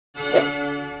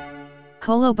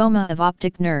Coloboma of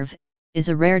optic nerve is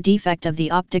a rare defect of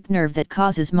the optic nerve that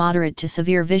causes moderate to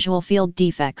severe visual field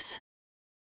defects.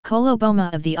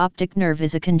 Coloboma of the optic nerve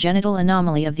is a congenital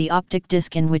anomaly of the optic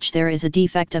disc in which there is a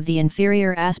defect of the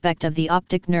inferior aspect of the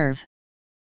optic nerve.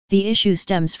 The issue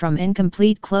stems from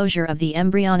incomplete closure of the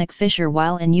embryonic fissure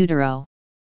while in utero.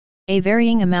 A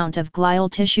varying amount of glial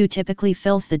tissue typically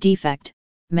fills the defect,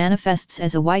 manifests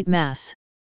as a white mass.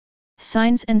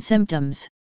 Signs and symptoms.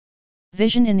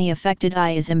 Vision in the affected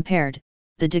eye is impaired,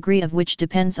 the degree of which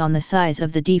depends on the size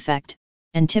of the defect,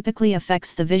 and typically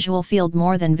affects the visual field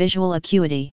more than visual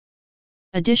acuity.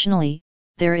 Additionally,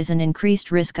 there is an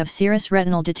increased risk of serous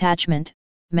retinal detachment,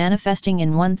 manifesting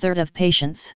in 1/3 of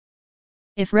patients.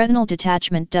 If retinal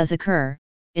detachment does occur,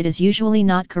 it is usually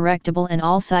not correctable and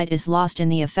all sight is lost in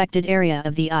the affected area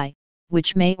of the eye,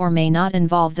 which may or may not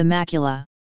involve the macula.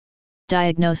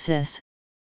 Diagnosis.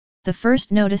 The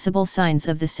first noticeable signs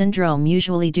of the syndrome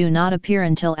usually do not appear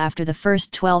until after the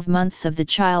first 12 months of the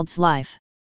child's life.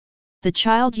 The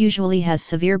child usually has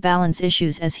severe balance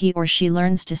issues as he or she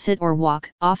learns to sit or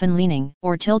walk, often leaning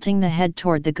or tilting the head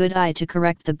toward the good eye to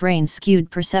correct the brain's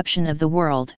skewed perception of the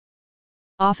world.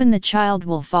 Often the child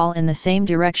will fall in the same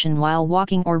direction while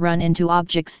walking or run into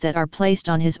objects that are placed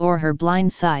on his or her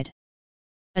blind side.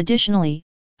 Additionally,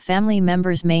 family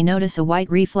members may notice a white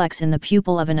reflex in the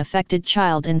pupil of an affected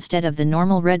child instead of the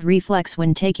normal red reflex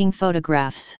when taking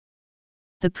photographs.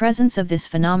 The presence of this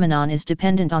phenomenon is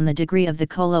dependent on the degree of the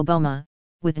coloboma,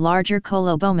 with larger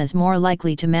colobomas more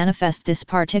likely to manifest this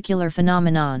particular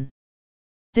phenomenon.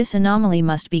 This anomaly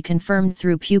must be confirmed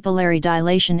through pupillary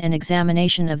dilation and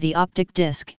examination of the optic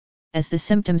disc, as the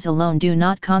symptoms alone do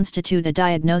not constitute a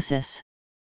diagnosis.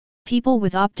 People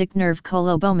with optic nerve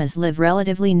colobomas live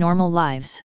relatively normal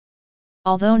lives.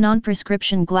 Although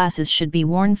non-prescription glasses should be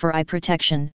worn for eye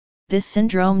protection, this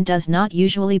syndrome does not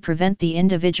usually prevent the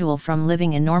individual from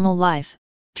living a normal life,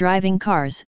 driving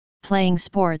cars, playing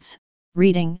sports,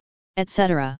 reading,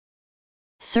 etc.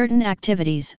 Certain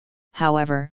activities,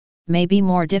 however, may be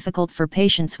more difficult for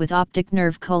patients with optic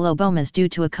nerve colobomas due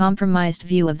to a compromised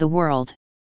view of the world.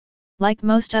 Like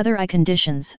most other eye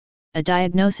conditions, a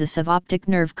diagnosis of optic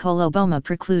nerve coloboma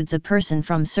precludes a person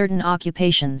from certain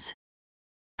occupations.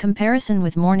 Comparison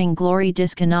with morning glory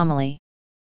disc anomaly.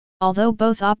 Although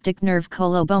both optic nerve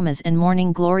colobomas and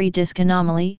morning glory disc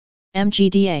anomaly,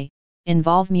 MGDA,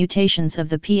 involve mutations of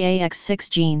the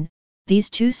PAX6 gene, these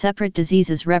two separate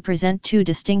diseases represent two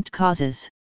distinct causes.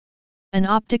 An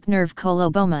optic nerve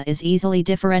coloboma is easily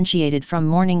differentiated from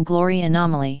morning glory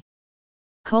anomaly.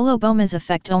 Colobomas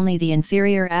affect only the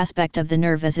inferior aspect of the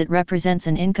nerve as it represents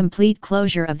an incomplete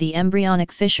closure of the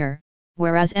embryonic fissure,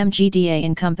 whereas MGDA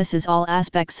encompasses all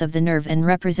aspects of the nerve and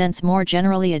represents more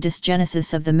generally a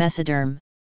dysgenesis of the mesoderm.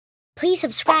 Please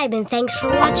subscribe and thanks for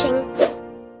watching.